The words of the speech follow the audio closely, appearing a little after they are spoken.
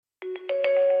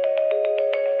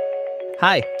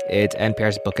Hi, it's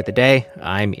NPR's Book of the Day.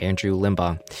 I'm Andrew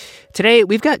Limbaugh. Today,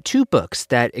 we've got two books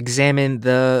that examine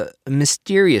the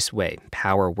mysterious way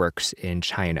power works in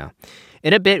China.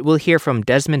 In a bit, we'll hear from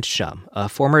Desmond Shum, a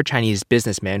former Chinese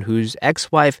businessman whose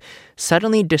ex-wife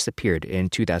suddenly disappeared in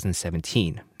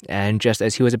 2017. And just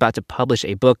as he was about to publish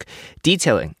a book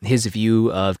detailing his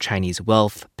view of Chinese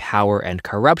wealth, power, and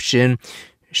corruption,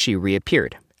 she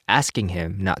reappeared, asking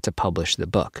him not to publish the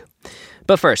book.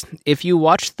 But first, if you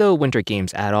watched the Winter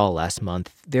Games at all last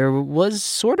month, there was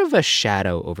sort of a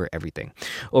shadow over everything,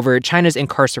 over China's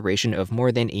incarceration of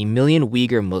more than 1 million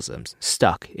Uyghur Muslims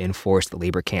stuck in forced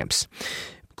labor camps.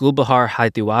 Gulbahar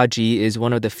Hatiwaji is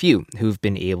one of the few who've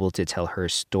been able to tell her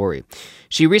story.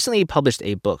 She recently published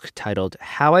a book titled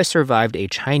How I Survived a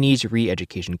Chinese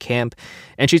Re-Education Camp,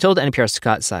 and she told NPR's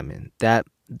Scott Simon that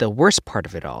the worst part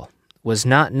of it all was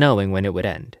not knowing when it would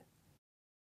end.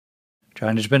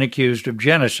 China's been accused of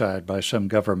genocide by some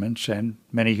governments and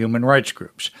many human rights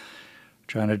groups.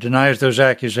 China denies those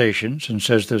accusations and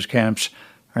says those camps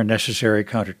are necessary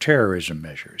counterterrorism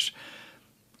measures.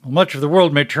 While much of the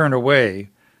world may turn away,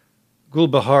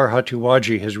 Gulbahar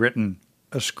Hatiwaji has written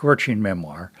a scorching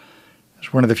memoir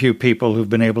as one of the few people who've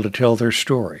been able to tell their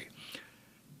story.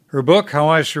 Her book, How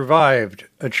I Survived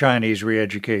a Chinese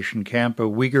Re-Education Camp, a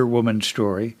Uyghur Woman's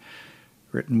Story,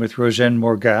 written with Rosanne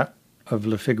Morgat of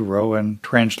Le Figaro and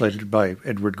translated by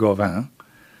Edward Gauvin.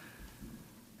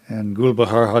 And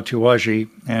Gulbahar Hatiwaji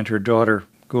and her daughter,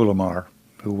 Gulomar,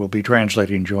 who will be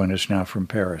translating, join us now from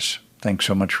Paris. Thanks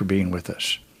so much for being with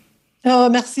us. Oh,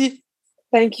 merci.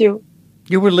 Thank you.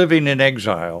 You were living in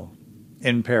exile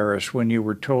in Paris when you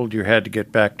were told you had to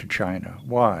get back to China.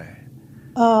 Why?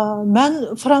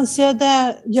 Ben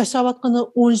Fransa'da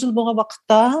yaşavatqanı 10 yıl boğa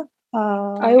vaqtda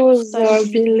I was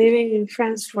been living in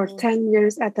France for 10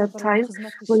 years at that time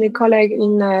when a colleague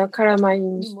in Karama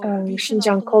in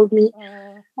Xinjiang called me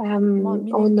on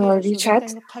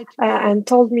WeChat and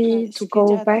told me to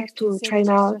go back to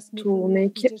China to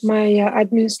make my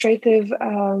administrative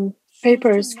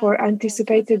papers for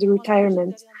anticipated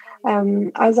retirement.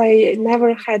 As I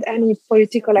never had any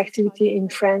political activity in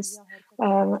France,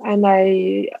 and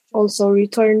I also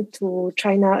returned to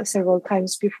China several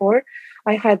times before,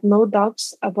 I had no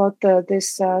doubts about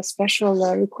this special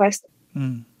request.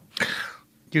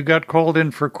 You got called in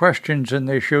for questions and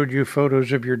they showed you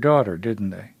photos of your daughter,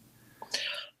 didn't they?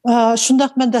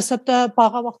 Şundaq mən dəsəbdə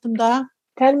bağa vaxtımda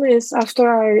 10 minutes after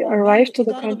I arrived to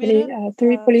the company,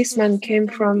 3 policemen came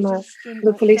from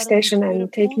the police station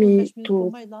and take me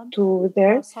to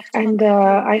there. And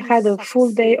I had a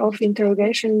full day of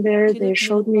interrogation there. They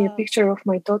showed me a picture of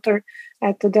my daughter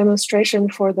at the demonstration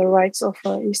for the rights of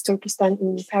East Turkestan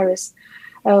in Paris,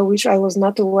 which I was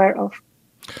not aware of.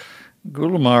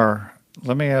 Gulomar,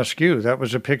 let me ask you, that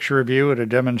was a picture of you at a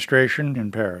demonstration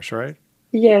in Paris, right?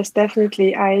 Yes,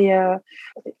 definitely.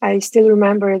 I still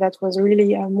remember that was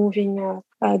really a moving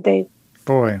day.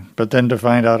 Boy, but then to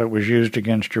find out it was used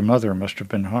against your mother must have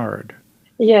been hard.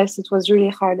 Yes, it was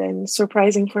really hard and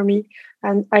surprising for me.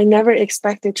 And I never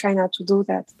expected China to do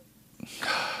that.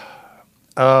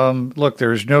 Look,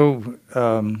 there's no,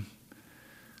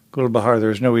 Gulbahar,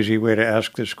 there's no easy way to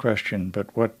ask this question, but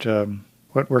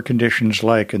what were conditions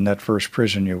like in that first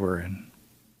prison you were in?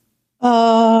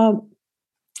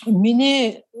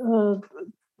 Meni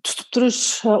tutup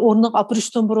turuş ornuq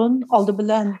apırışdan burun aldı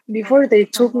bilen. Before they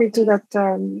took me to that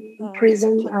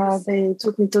prison, they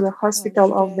took me to the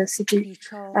hospital of the city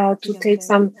to take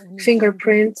some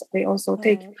fingerprints. They also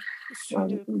take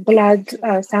blood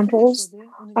samples.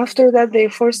 After that, they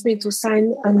forced me to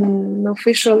sign an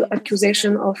official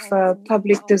accusation of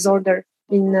public disorder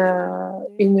in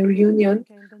Reunion.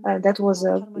 That was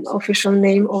the official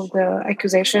name of the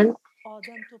accusation.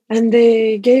 And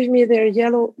they gave me their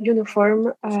yellow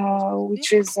uniform,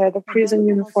 which is the prison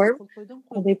uniform.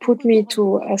 They put me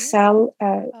to a cell,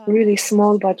 really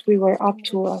small, but we were up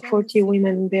to 40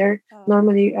 women there.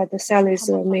 Normally, the cell is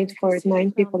made for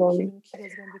 9 people only.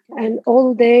 And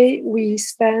all day we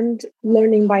spent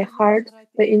learning by heart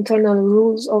the internal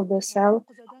rules of the cell.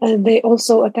 And they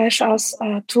also attached us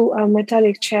to a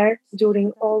metallic chair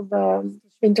during all the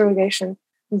interrogation.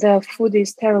 The food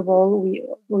is terrible.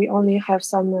 We only have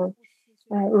some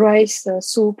rice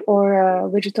soup or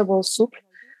vegetable soup.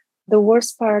 The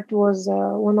worst part was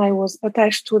when I was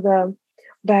attached to the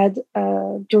bed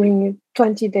during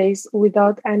 20 days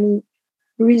without any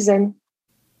reason.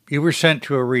 You were sent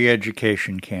to a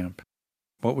re-education camp.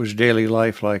 What was daily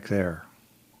life like there?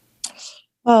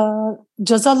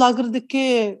 Ceza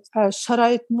lagırdaki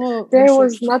şarait mu? There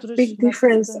was not big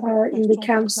difference in the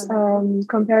camps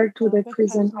compared to the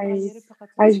prison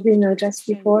I've been just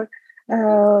before.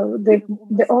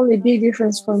 The only big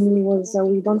difference for me was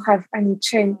we don't have any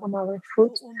chain on our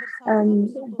foot,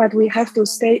 but we have to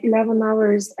stay 11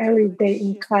 hours every day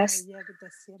in class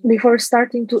before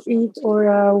starting to eat,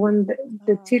 or when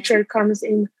the teacher comes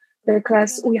in the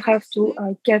class, we have to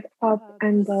get up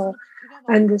and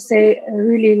say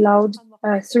really loud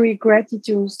three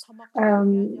gratitudes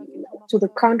to the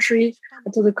country,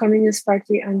 to the Communist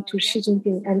Party, and to Xi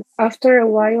Jinping. And after a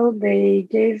while, they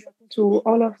gave to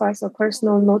all of us a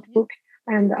personal notebook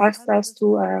and asked us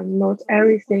to note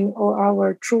everything, all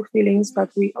our true feelings, but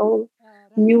we all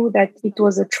knew that it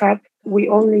was a trap. We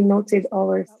only noted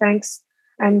our thanks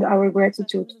and our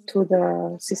gratitude to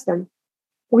the system.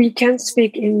 We can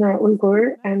speak in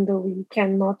Uyghur, and we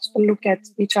cannot look at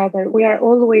each other. We are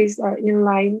always in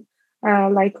line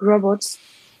like robots.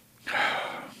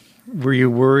 Were you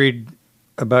worried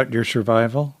about your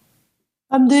survival?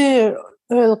 The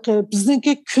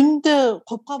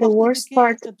worst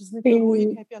part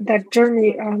in that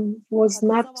journey was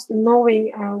not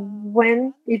knowing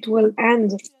when it will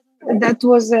end. That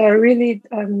was a really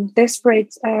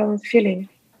desperate feeling.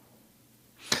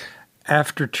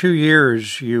 After 2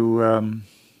 years, you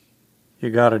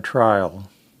got a trial.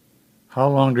 How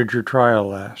long did your trial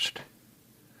last?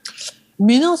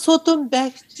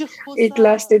 It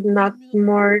lasted not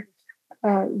more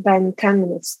than 10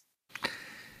 minutes.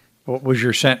 What was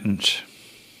your sentence?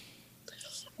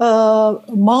 For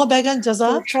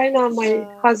For China, my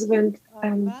husband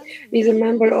is a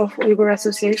member of Uyghur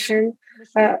Association,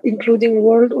 including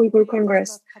World Uyghur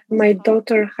Congress. My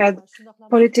daughter had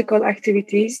political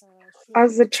activities.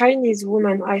 As a Chinese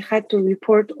woman, I had to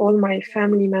report all my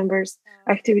family members'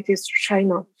 activities to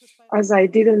China. As I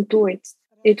didn't do it,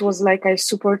 it was like I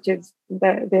supported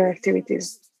their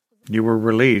activities. You were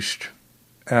released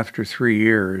after 3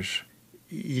 years.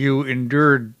 You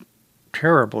endured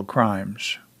terrible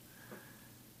crimes.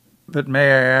 But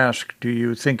may I ask, do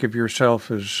you think of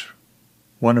yourself as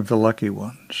one of the lucky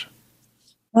ones?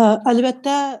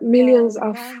 Millions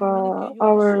of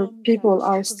our people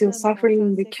are still suffering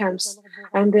in the camps,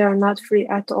 and they are not free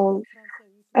at all.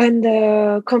 And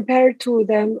compared to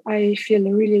them, I feel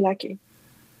really lucky.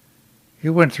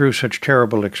 You went through such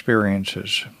terrible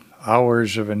experiences,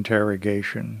 hours of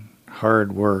interrogation,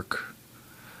 hard work.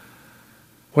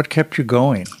 What kept you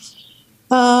going?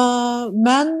 I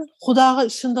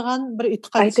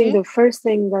think the first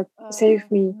thing that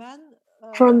saved me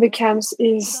from the camps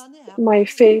is my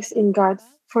faith in God.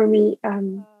 For me,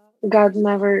 God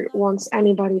never wants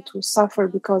anybody to suffer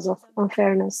because of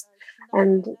unfairness.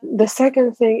 And the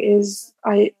second thing is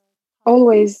I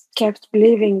always kept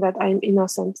believing that I'm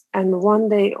innocent, and one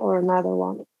day or another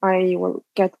one, I will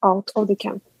get out of the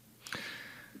camp.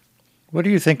 What do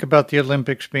you think about the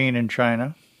Olympics being in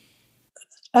China?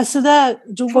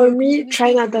 For me,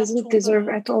 China doesn't deserve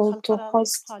at all to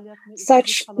host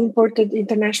such important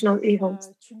international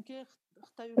events.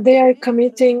 They are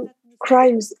committing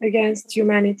crimes against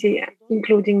humanity,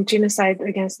 including genocide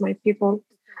against my people.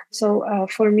 So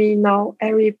for me now,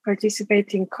 every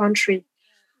participating country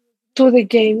to the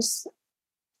games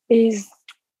is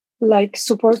like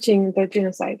supporting the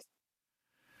genocide.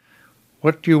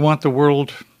 What do you want the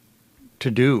world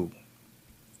to do?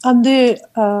 I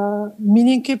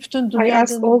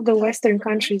ask all the Western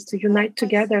countries to unite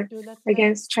together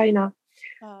against China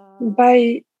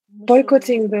by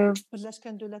boycotting the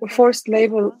forced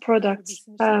labor products.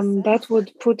 That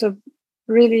would put a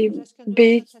really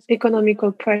big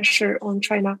economical pressure on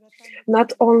China.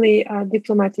 Not only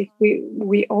diplomatic,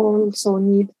 we also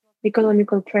need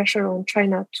economical pressure on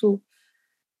China to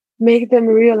make them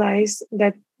realize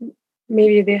that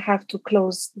maybe they have to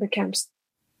close the camps.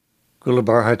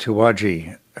 Gulbakhor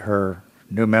Hatiwaji, her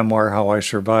new memoir, How I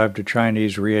Survived a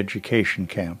Chinese Re-Education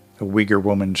Camp, a Uyghur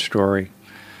woman's story.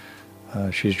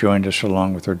 She's joined us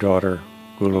along with her daughter,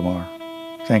 Gulbakhor.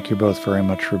 Thank you both very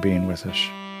much for being with us.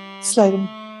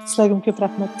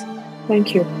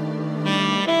 Thank you.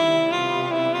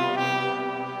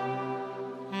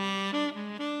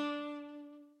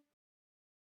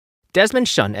 Desmond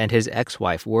Shun and his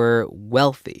ex-wife were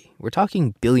wealthy. We're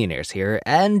talking billionaires here,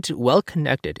 and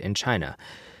well-connected in China.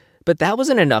 But that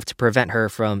wasn't enough to prevent her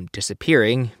from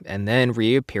disappearing and then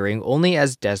reappearing only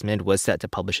as Desmond was set to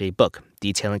publish a book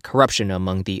detailing corruption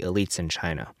among the elites in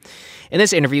China. In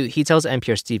this interview, he tells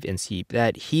NPR Steve Inskeep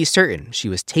that he's certain she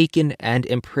was taken and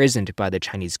imprisoned by the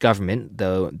Chinese government,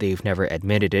 though they've never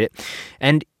admitted it.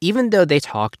 And even though they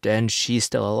talked and she's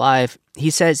still alive, he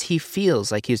says he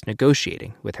feels like he's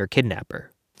negotiating with her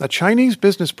kidnapper. A Chinese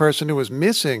business person who was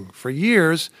missing for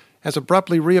years has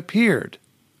abruptly reappeared.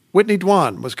 Whitney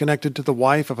Duan was connected to the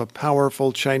wife of a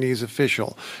powerful Chinese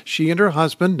official. She and her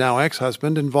husband, now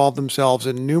ex-husband, involved themselves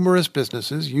in numerous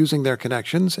businesses using their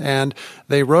connections, and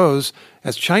they rose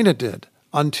as China did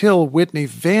until Whitney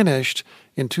vanished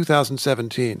in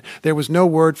 2017. There was no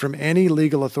word from any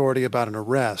legal authority about an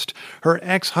arrest. Her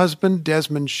ex-husband,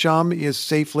 Desmond Shum, is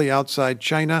safely outside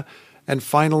China and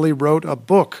finally wrote a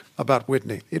book about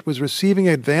Whitney. It was receiving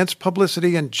advanced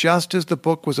publicity, and just as the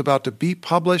book was about to be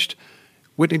published,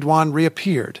 Whitney Duan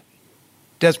reappeared.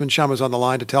 Desmond Shum is on the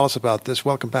line to tell us about this.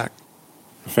 Welcome back.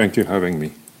 Thank you for having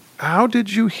me. How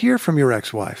did you hear from your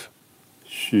ex-wife?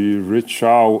 She reached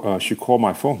out. She called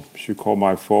my phone.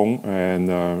 And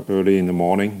early in the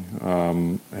morning,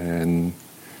 and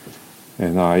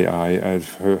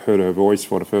I've heard her voice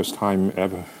for the first time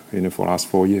ever for the last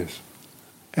 4 years.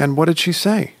 And what did she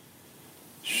say?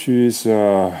 She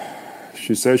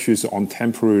said she's on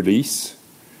temporary lease,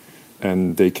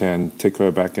 and they can take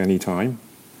her back anytime.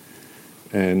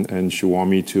 And she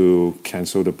wanted me to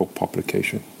cancel the book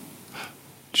publication.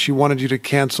 She wanted you to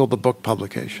cancel the book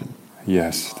publication.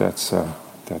 Yes, that's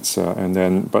and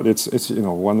then, but it's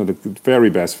one of the very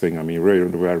best thing. I mean,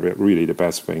 really the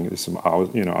best thing is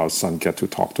our son get to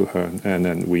talk to her, and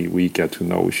then we get to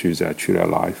know she's actually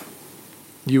alive.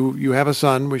 You have a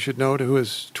son, we should note, who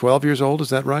is 12 years old. Is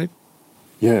that right?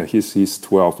 Yeah, he's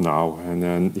 12 now, and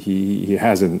then he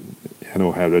hasn't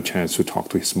had a chance to talk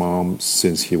to his mom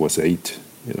since he was 8.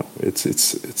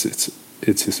 It's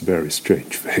a very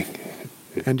strange thing.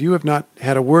 And you have not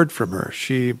had a word from her.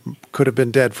 She could have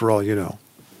been dead for all you know.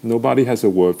 Nobody has a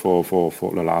word for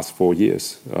the last 4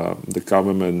 years. The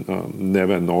government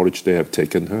never acknowledged they have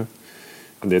taken her,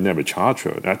 and they never charged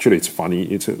her. Actually, it's funny.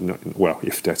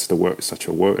 If that's the word, such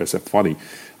a word as funny.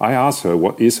 I asked her,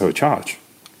 what is her charge?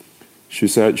 She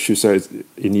said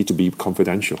it needs to be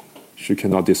confidential. She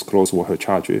cannot disclose what her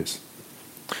charge is.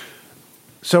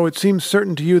 So it seems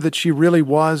certain to you that she really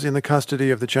was in the custody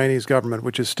of the Chinese government,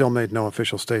 which has still made no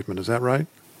official statement. Is that right?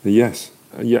 Yes.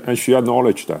 Yeah, and she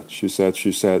acknowledged that. She said,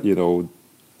 they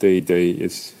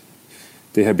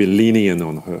have been lenient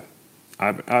on her.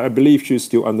 I believe she's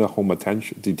still under home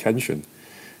detention.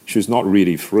 She's not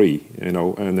really free, And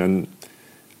then,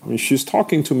 she's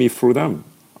talking to me through them.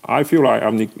 I feel like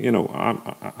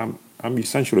I'm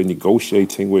essentially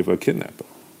negotiating with a kidnapper.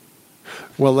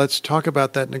 Well, let's talk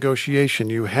about that negotiation.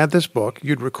 You had this book.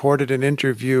 You'd recorded an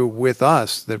interview with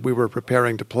us that we were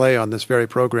preparing to play on this very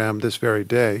program this very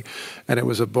day. And it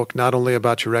was a book not only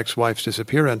about your ex-wife's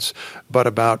disappearance, but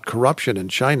about corruption in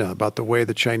China, about the way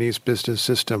the Chinese business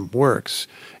system works.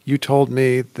 You told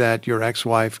me that your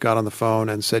ex-wife got on the phone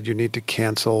and said you need to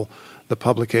cancel the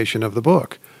publication of the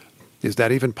book. Is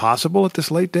that even possible at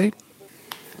this late date?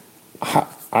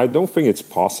 I don't think it's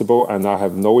possible, and I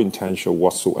have no intention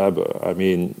whatsoever.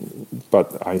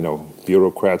 But I know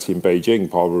bureaucrats in Beijing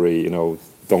probably,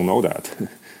 don't know that.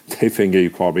 They think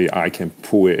I can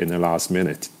pull it in the last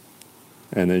minute.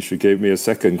 And then she gave me a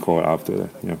second call after that.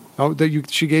 Yeah. Oh,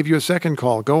 she gave you a second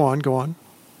call. Go on.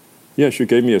 Yeah, she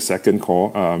gave me a second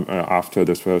call after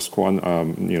the first one,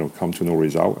 come to no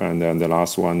result. And then the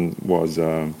last one was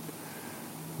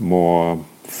more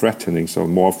threatening, so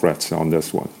more threats on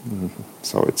this one. Mm-hmm.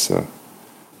 So it's...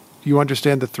 You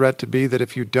understand the threat to be that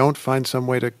if you don't find some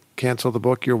way to cancel the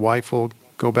book, your wife will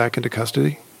go back into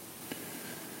custody?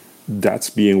 That's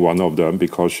being one of them,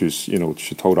 because she's,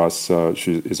 she told us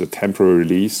she is a temporary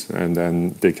release, and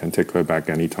then they can take her back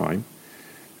anytime.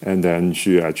 And then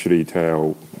she actually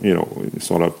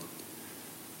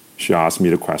she asked me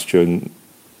the question,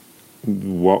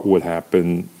 what would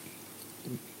happen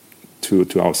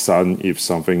to our son if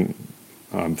something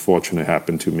unfortunate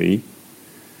happened to me.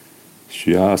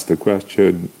 She asked the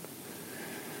question,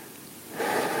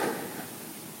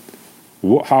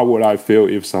 how would I feel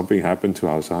if something happened to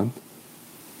our son?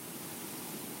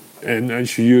 And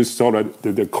she used sort of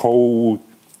the cold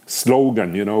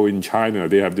slogan, in China,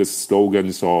 they have this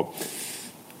slogan, so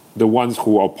the ones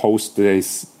who oppose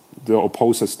this, the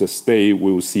opposers to stay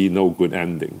will see no good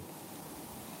ending.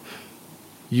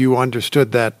 You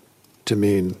understood that to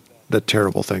mean that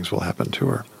terrible things will happen to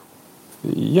her.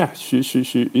 Yeah, she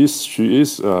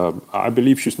is. I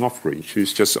believe she's not free.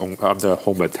 She's just under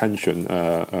home detention.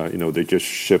 They just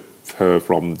shipped her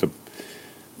from the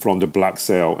black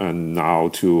cell and now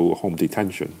to home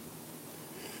detention.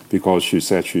 Because she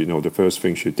said the first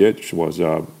thing she did was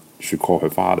she called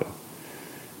her father.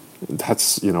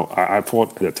 That's I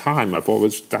thought at the time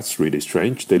that's really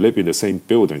strange. They live in the same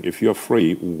building. If you're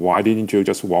free, why didn't you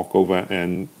just walk over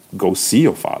and go see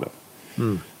your father?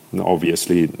 And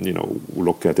obviously,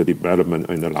 look at the development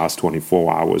in the last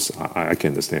 24 hours. I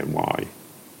can understand why.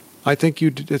 I think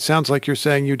it sounds like you're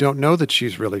saying you don't know that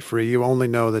she's really free. You only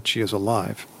know that she is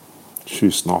alive.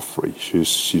 She's not free.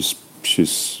 She's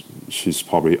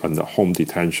probably under home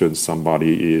detention.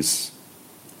 Somebody is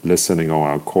listening on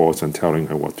our calls and telling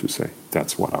her what to say.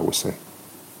 That's what I would say.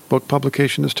 Book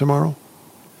publication is tomorrow?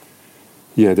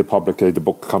 Yeah, the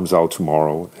book comes out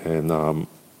tomorrow, and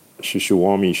she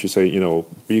warned me. She said,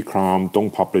 be calm, don't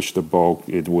publish the book.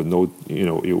 It would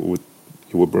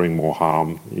bring more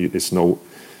harm. It's no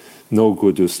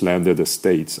good to slander the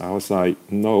states. I was like,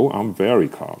 no, I'm very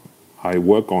calm. I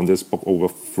work on this book over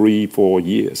 3-4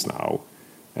 years now,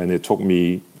 and it took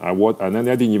me. And then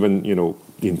I didn't even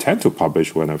intend to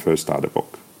publish when I first started the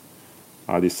book.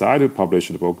 I decided to publish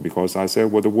the book because I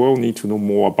said, well, the world needs to know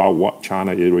more about what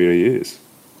China it really is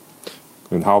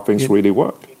and how things really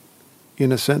work.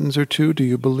 In a sentence or two, do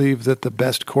you believe that the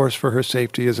best course for her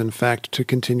safety is, in fact, to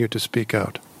continue to speak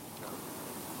out?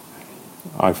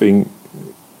 I think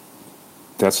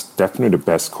that's definitely the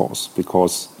best course,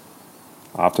 because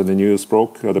after the news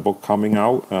broke, the book coming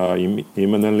out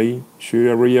imminently, she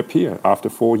will reappear after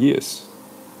 4 years.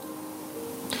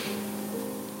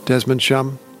 Desmond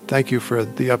Shum, thank you for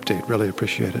the update. Really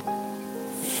appreciate it.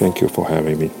 Thank you for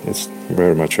having me. It's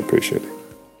very much appreciated.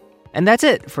 And that's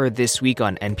it for this week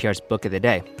on NPR's Book of the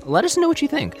Day. Let us know what you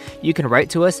think. You can write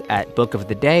to us at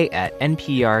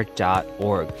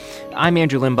bookoftheday@npr.org. I'm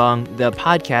Andrew Limbong. The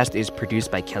podcast is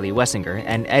produced by Kelly Wessinger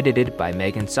and edited by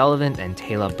Megan Sullivan and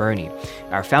Taylor Burney.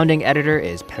 Our founding editor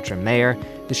is Petra Mayer.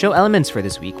 The show elements for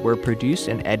this week were produced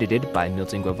and edited by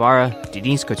Milton Guevara,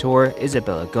 Denise Couture,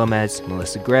 Isabella Gomez,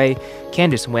 Melissa Gray,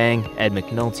 Candice Wang, Ed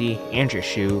McNulty, Andrew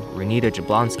Shu, Renita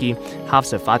Jablonski,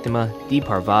 Hafsa Fatima, Dee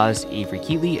Parvaz, Avery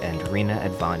Keatley, and Rina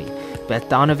Advani. Beth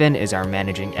Donovan is our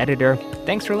managing editor.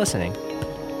 Thanks for listening.